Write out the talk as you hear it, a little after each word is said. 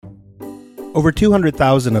Over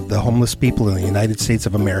 200,000 of the homeless people in the United States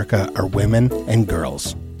of America are women and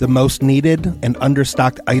girls. The most needed and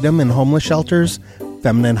understocked item in homeless shelters,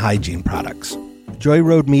 feminine hygiene products. Joy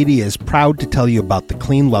Road Media is proud to tell you about the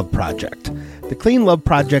Clean Love Project. The Clean Love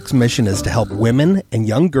Project's mission is to help women and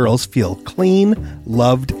young girls feel clean,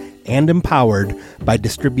 loved, and empowered by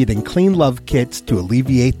distributing Clean Love kits to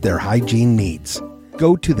alleviate their hygiene needs.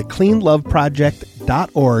 Go to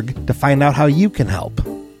thecleanloveproject.org to find out how you can help.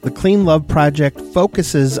 The Clean Love Project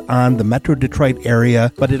focuses on the Metro Detroit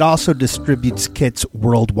area, but it also distributes kits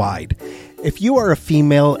worldwide. If you are a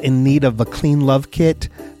female in need of a Clean Love kit,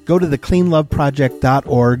 go to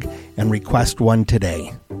thecleanloveproject.org and request one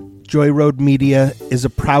today. Joy Road Media is a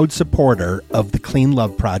proud supporter of the Clean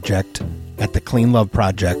Love Project at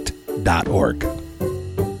thecleanloveproject.org.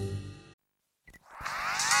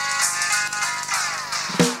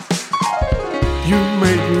 You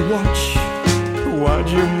made me watch. Why'd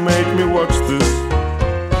you make me watch this?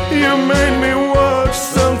 You made me watch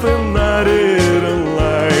something I didn't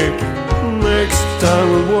like. Next time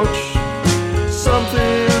we'll watch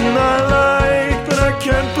something I like, but I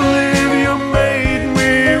can't believe you made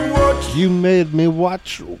me watch. You made me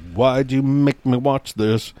watch. Why'd you make me watch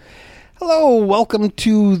this? Hello, welcome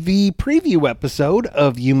to the preview episode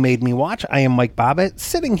of You Made Me Watch. I am Mike Bobbitt,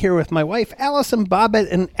 sitting here with my wife, Allison Bobbitt,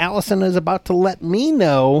 and Allison is about to let me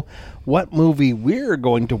know what movie we're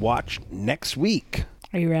going to watch next week.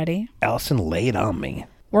 Are you ready? Allison, lay it on me.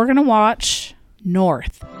 We're going to watch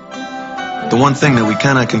North. The one thing that we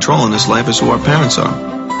cannot control in this life is who our parents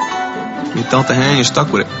are. You dealt the hand, you're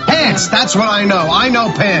stuck with it. Pants, that's what I know. I know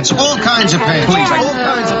pants. All kinds of pants. Please, all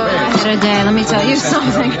kinds of pants. Better day, let me tell you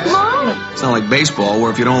something. Mom! It's not like baseball, where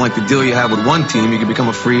if you don't like the deal you have with one team, you can become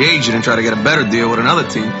a free agent and try to get a better deal with another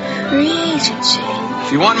team. Free agency.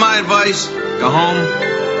 If you want my advice, go home,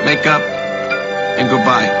 make up, and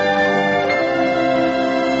goodbye.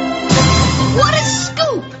 What a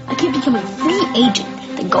scoop! I keep becoming a free agent,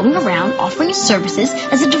 then going around offering his services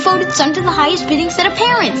as a devoted son to the highest bidding set of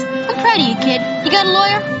parents. I'm proud of you, kid. You got a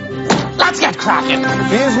lawyer? Let's get cracking.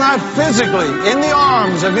 If he is not physically in the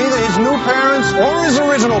arms of either his new parents or his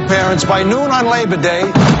original parents by noon on Labor Day,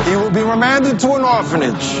 he will be remanded to an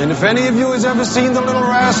orphanage. And if any of you has ever seen The Little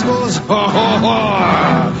Rascals, you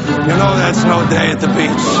know that's no day at the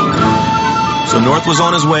beach. So North was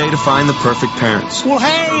on his way to find the perfect parents. Well,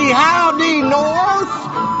 hey, howdy, North.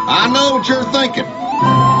 I know what you're thinking.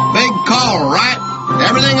 Big call, right?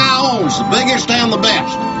 Everything I own's the biggest and the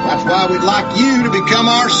best. That's why we'd like you to become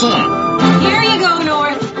our son. Here you go,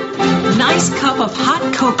 North. Nice cup of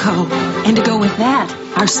hot cocoa. And to go with that,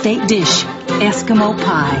 our state dish, Eskimo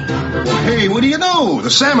pie. Well, hey, what do you know? The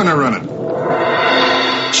salmon are running.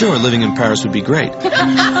 Sure, living in Paris would be great.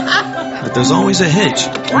 But there's always a hitch.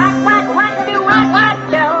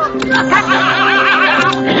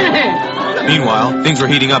 Meanwhile, things were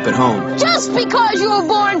heating up at home. Just because you were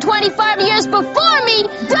born 25 years before me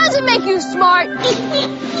doesn't make you smart.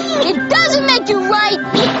 It doesn't make you right.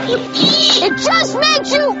 It just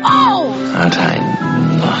makes you old. Aren't I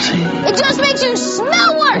naughty? It just makes you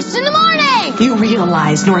smell worse in the morning. You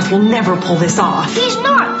realize North will never pull this off. He's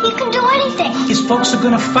North. He can do anything. His folks are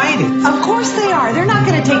going to fight it. Of course they are. They're not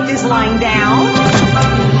going to take this lying down.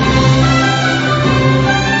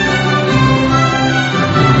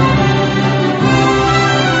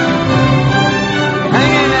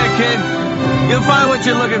 You'll find what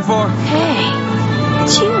you're looking for. Hey,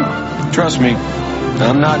 it's you. Trust me,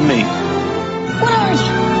 I'm not me. What are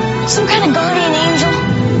you? Some kind of guardian angel?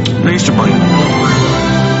 An Easter bunny.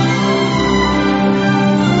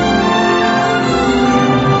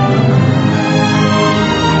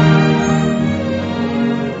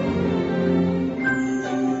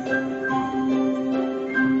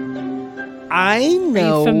 I know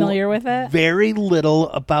Are you familiar with it? very little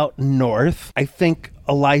about North. I think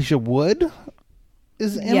Elijah Wood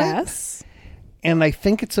is in it. Yes. And I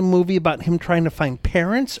think it's a movie about him trying to find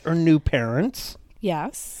parents or new parents.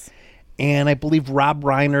 Yes. And I believe Rob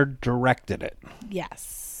Reiner directed it.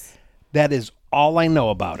 Yes. That is all I know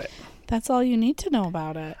about it. That's all you need to know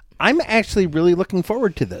about it. I'm actually really looking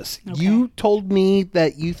forward to this. Okay. You told me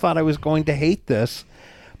that you thought I was going to hate this,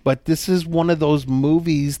 but this is one of those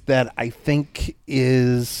movies that I think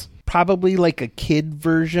is probably like a kid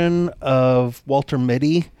version of Walter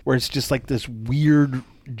Mitty, where it's just like this weird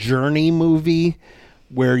journey movie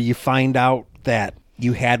where you find out that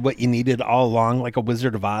you had what you needed all along, like a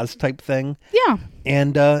Wizard of Oz type thing. Yeah.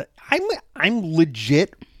 And I'm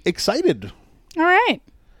legit excited. All right.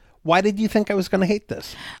 Why did you think I was going to hate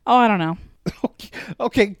this? Oh, I don't know.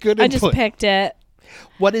 Okay, good I input. just picked it.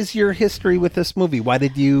 What is your history with this movie? Why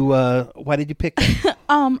did you pick it?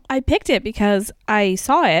 I picked it because I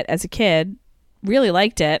saw it as a kid, really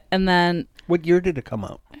liked it, and then What year did it come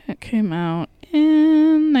out? it came out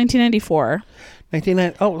in 1994.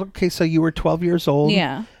 1990. Oh, okay. So you were 12 years old.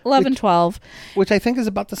 Yeah, 11, 12. Which I think is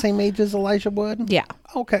about the same age as Elijah Wood. Yeah.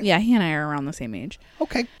 Okay. Yeah, he and I are around the same age.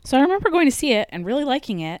 Okay. So I remember going to see it and really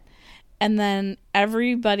liking it, and then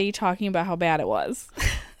everybody talking about how bad it was.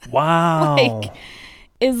 Wow.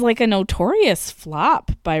 Is like a notorious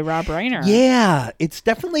flop by Rob Reiner. Yeah, it's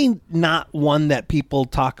definitely not one that people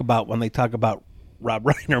talk about when they talk about Rob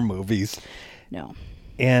Reiner movies. No.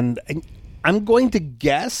 And I'm going to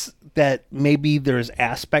guess that maybe there's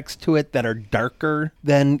aspects to it that are darker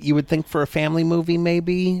than you would think for a family movie,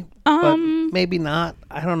 maybe. But maybe not.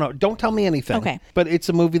 I don't know. Don't tell me anything. Okay. But it's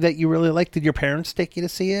a movie that you really like. Did your parents take you to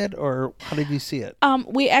see it, or how did you see it?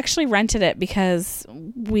 We actually rented it because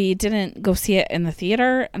we didn't go see it in the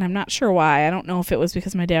theater, and I'm not sure why. I don't know if it was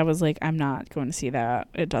because my dad was like, I'm not going to see that.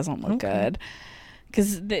 It doesn't look good.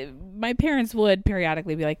 Because my parents would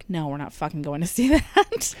periodically be like, no, we're not fucking going to see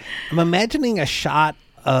that. I'm imagining a shot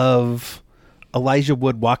of Elijah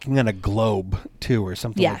Wood walking on a globe, too, or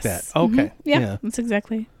something like that. Okay. Yeah, that's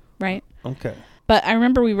exactly right. Okay. But I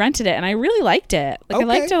remember we rented it, and I really liked it. Like, I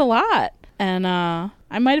liked it a lot. And I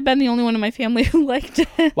might have been the only one in my family who liked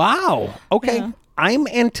it. Wow. Okay. Yeah. I'm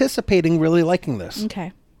anticipating really liking this.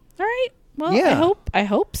 Okay. All right. Well, Yeah. I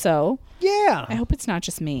hope so. Yeah. I hope it's not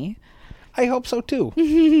just me. I hope so, too.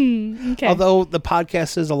 Okay. Although the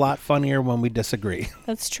podcast is a lot funnier when we disagree.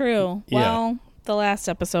 That's true. Yeah. Well, the last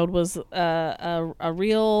episode was a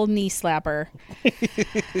real knee slapper.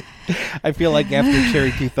 I feel like after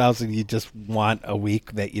Cherry 2000, you just want a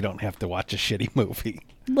week that you don't have to watch a shitty movie.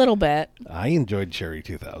 Little bit. I enjoyed Cherry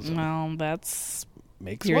 2000. Well, that's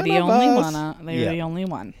Makes you're one the of only us. one. You're the only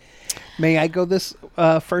one. May I go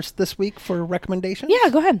first this week for recommendations? Yeah,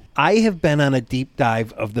 go ahead. I have been on a deep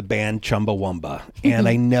dive of the band Chumbawamba, and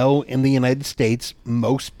I know in the United States,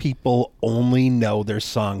 most people only know their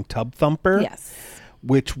song Tub Thumper, Yes.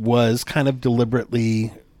 which was kind of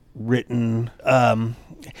deliberately written.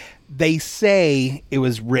 They say it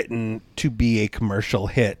was written to be a commercial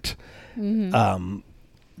hit,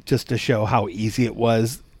 just to show how easy it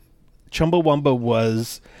was. Chumbawamba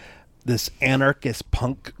was this anarchist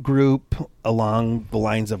punk group along the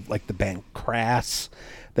lines of like the band Crass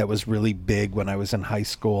that was really big when I was in high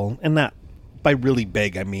school. And not by really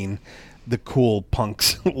big, I mean the cool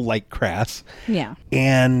punks like Crass. Yeah.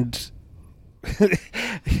 And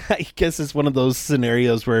I guess it's one of those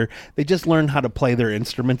scenarios where they just learn how to play their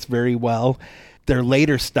instruments very well. Their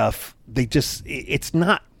later stuff, it's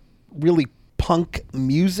not really punk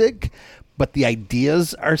music, but the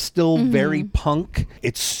ideas are still very punk.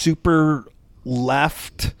 It's super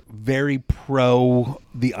left, very pro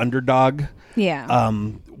the underdog. Yeah.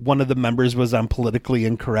 One of the members was on Politically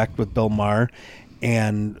Incorrect with Bill Maher,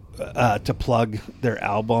 and to plug their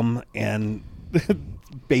album, and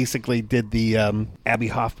basically did the Abby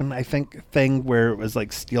Hoffman, I think, thing where it was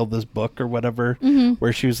like steal this book or whatever,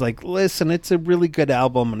 where she was like, listen, it's a really good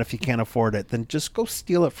album, and if you can't afford it, then just go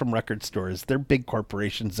steal it from record stores. They're big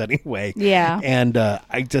corporations anyway. Yeah. And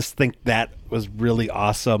I just think that was really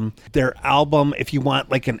awesome. Their album, if you want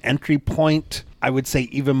like an entry point, I would say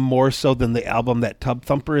even more so than the album that Tub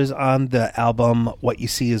Thumper is on, the album What You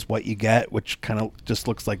See Is What You Get, which kind of just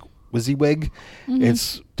looks like WYSIWYG.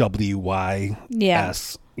 It's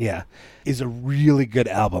WYS. Yeah. Is a really good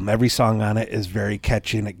album. Every song on it is very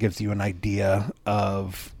catchy, and it gives you an idea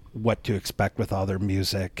of what to expect with all their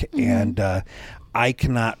music. And I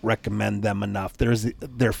cannot recommend them enough.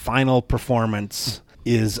 Their final performance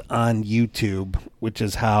is on YouTube, which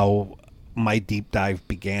is how my deep dive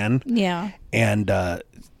began. Yeah. And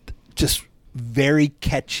just very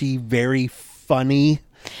catchy, very funny.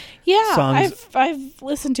 Yeah, songs. I've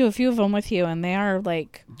listened to a few of them with you, and they are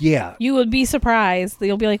like, Yeah. you would be surprised.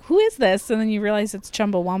 You'll be like, who is this? And then you realize it's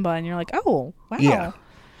Chumbawamba, and you're like, oh, wow. Yeah.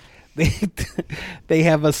 They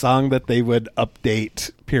have a song that they would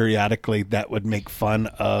update periodically that would make fun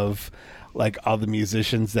of like all the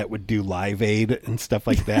musicians that would do Live Aid and stuff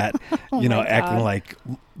like that. Acting like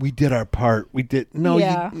we did our part. We did. No,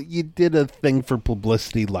 Yeah. you did a thing for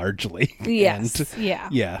publicity largely. Yes. And, Yeah.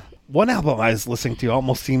 Yeah. One album I was listening to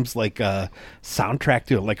almost seems like a soundtrack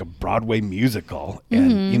to like a Broadway musical.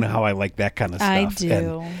 And you know how I like that kind of stuff. I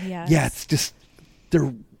do. And Yes. yeah, it's just,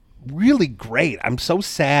 they're really great. I'm so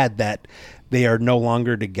sad that they are no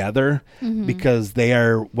longer together because they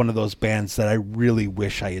are one of those bands that I really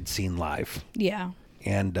wish I had seen live. Yeah.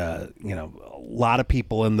 And, a lot of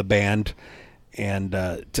people in the band, and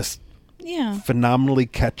just Yeah. phenomenally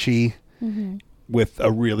catchy, with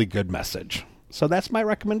a really good message. So that's my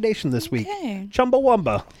recommendation this week. Okay.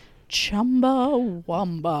 Chumbawamba.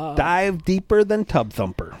 Chumbawamba. Dive deeper than Tub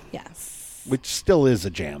Thumper. Yes. Which still is a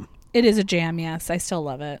jam. It is a jam, yes. I still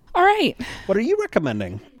love it. All right. What are you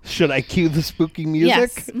recommending? Should I cue the spooky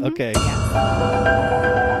music? Yes. Mm-hmm. Okay.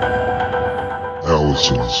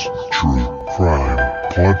 Allison's True Crime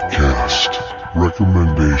Podcast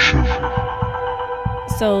Recommendation.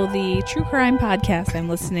 So the true crime podcast I'm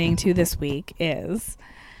listening to this week is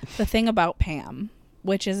The Thing About Pam,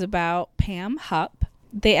 which is about Pam Hupp.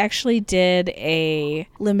 They actually did a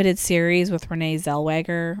limited series with Renee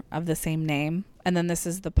Zellweger of the same name. And then this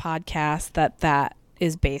is the podcast that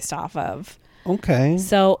is based off of. Okay.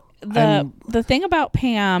 So the thing about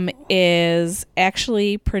Pam is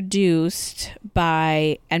actually produced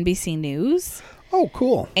by NBC News. Oh,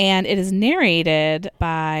 cool. And it is narrated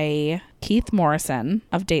by Keith Morrison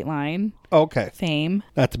of Dateline fame.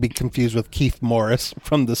 Not to be confused with Keith Morris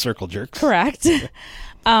from the Circle Jerks. Correct.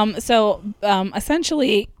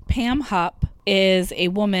 Essentially, Pam Hupp is a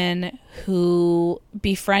woman who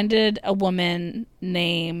befriended a woman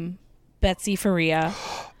named Betsy Faria.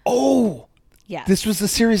 Oh, yes. This was the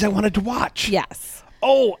series I wanted to watch. Yes.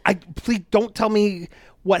 Oh, please don't tell me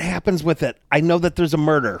what happens with it. I know that there's a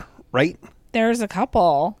murder, right? There's a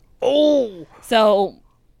couple. Oh. So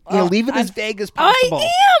leave it as vague as possible.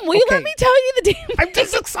 I am. Will you let me tell you the damn thing? I'm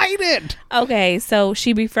just excited. Okay, so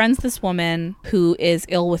she befriends this woman who is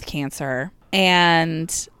ill with cancer,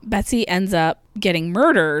 and Betsy ends up getting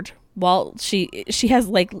murdered. Well, she has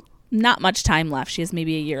like not much time left. She has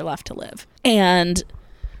maybe a year left to live. And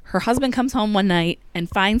her husband comes home one night and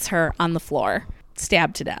finds her on the floor,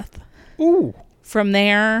 stabbed to death. Ooh. From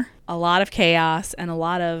there, a lot of chaos and a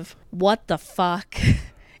lot of what the fuck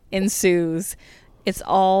ensues. It's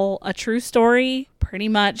all a true story. Pretty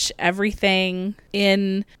much everything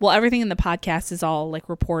in the podcast is all like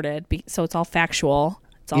reported. So it's all factual.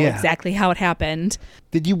 It's all exactly how it happened.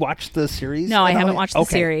 Did you watch the series? No, I haven't watched the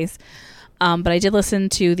series. But I did listen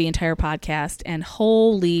to the entire podcast, and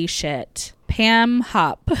holy shit, Pam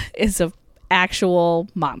Hupp is an actual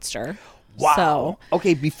monster. Wow. So,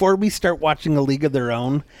 okay, before we start watching A League of Their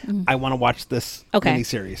Own, I want to watch this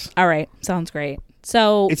miniseries. All right. Sounds great.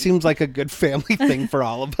 So it seems like a good family thing for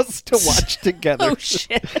all of us to watch together. Oh,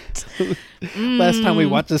 shit. Last time we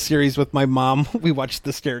watched a series with my mom, we watched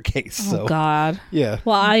The Staircase. Oh, God. Yeah.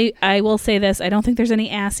 Well, I will say this. I don't think there's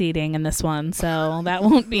any ass eating in this one, so that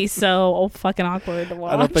won't be so fucking awkward to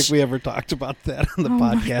watch. I don't think we ever talked about that on the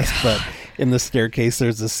podcast, but in The Staircase,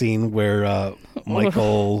 there's a scene where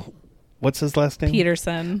Michael... What's his last name?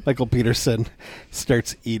 Peterson. Michael Peterson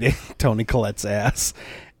starts eating Toni Collette's ass.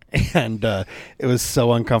 And it was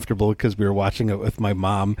so uncomfortable because we were watching it with my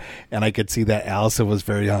mom, and I could see that Allison was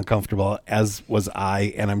very uncomfortable, as was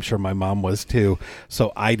I, and I'm sure my mom was too.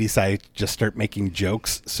 So I decided to just start making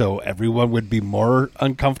jokes so everyone would be more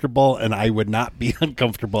uncomfortable and I would not be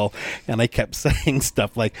uncomfortable. And I kept saying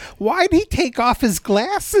stuff like, "Why'd he take off his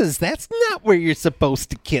glasses? That's not where you're supposed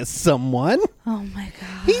to kiss someone. Oh my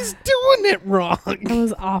God. He's doing it wrong. It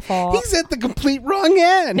was awful. He's at the complete wrong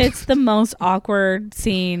end." It's the most awkward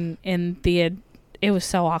scene in the... It was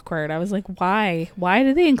so awkward. I was like, why? Why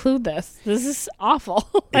did they include this? This is awful.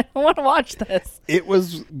 I don't want to watch this. It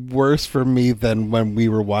was worse for me than when we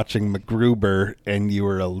were watching MacGruber and you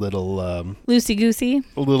were a little... loosey-goosey?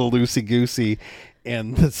 A little loosey-goosey.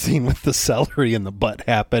 And the scene with the celery in the butt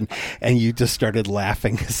happened, and you just started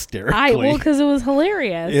laughing hysterically. Because it was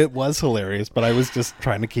hilarious. It was hilarious, but I was just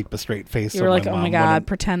trying to keep a straight face. You were like, oh my God,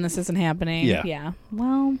 pretend this isn't happening. Yeah.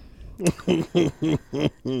 Well...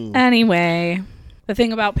 Anyway, The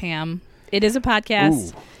Thing About Pam. It is a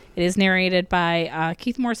podcast. Ooh. It is narrated by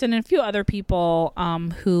Keith Morrison and a few other people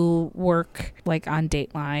who work like on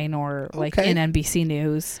Dateline or like in NBC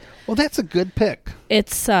News. Well, that's a good pick.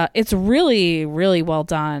 It's really, really well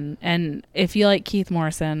done. And if you like Keith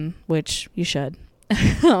Morrison, which you should,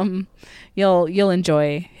 you'll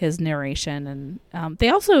enjoy his narration. And they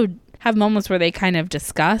also have moments where they kind of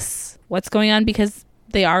discuss what's going on because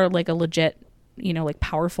they are like a legit, like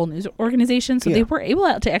powerful news organization. So they were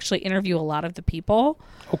able to actually interview a lot of the people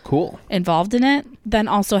involved in it. Then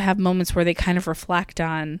also have moments where they kind of reflect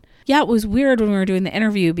on, it was weird when we were doing the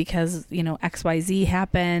interview because, XYZ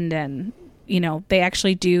happened. And, they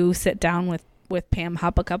actually do sit down with Pam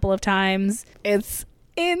Hupp a couple of times. It's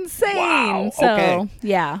insane. Wow. So,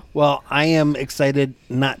 yeah. Well, I am excited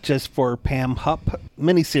not just for Pam Hupp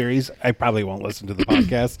miniseries. I probably won't listen to the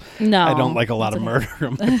podcast. No, I don't like a lot of murder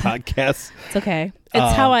on my podcast. It's okay.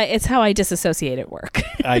 It's how I disassociate at work.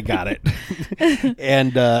 I got it.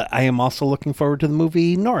 And I am also looking forward to the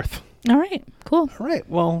movie North. All right. Cool. All right.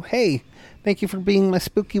 Well, hey, thank you for being my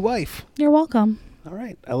spooky wife. You're welcome. All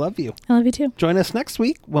right. I love you. I love you too. Join us next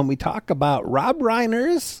week when we talk about Rob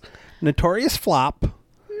Reiner's notorious flop,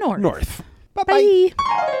 North. Bye-bye.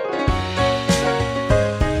 Bye.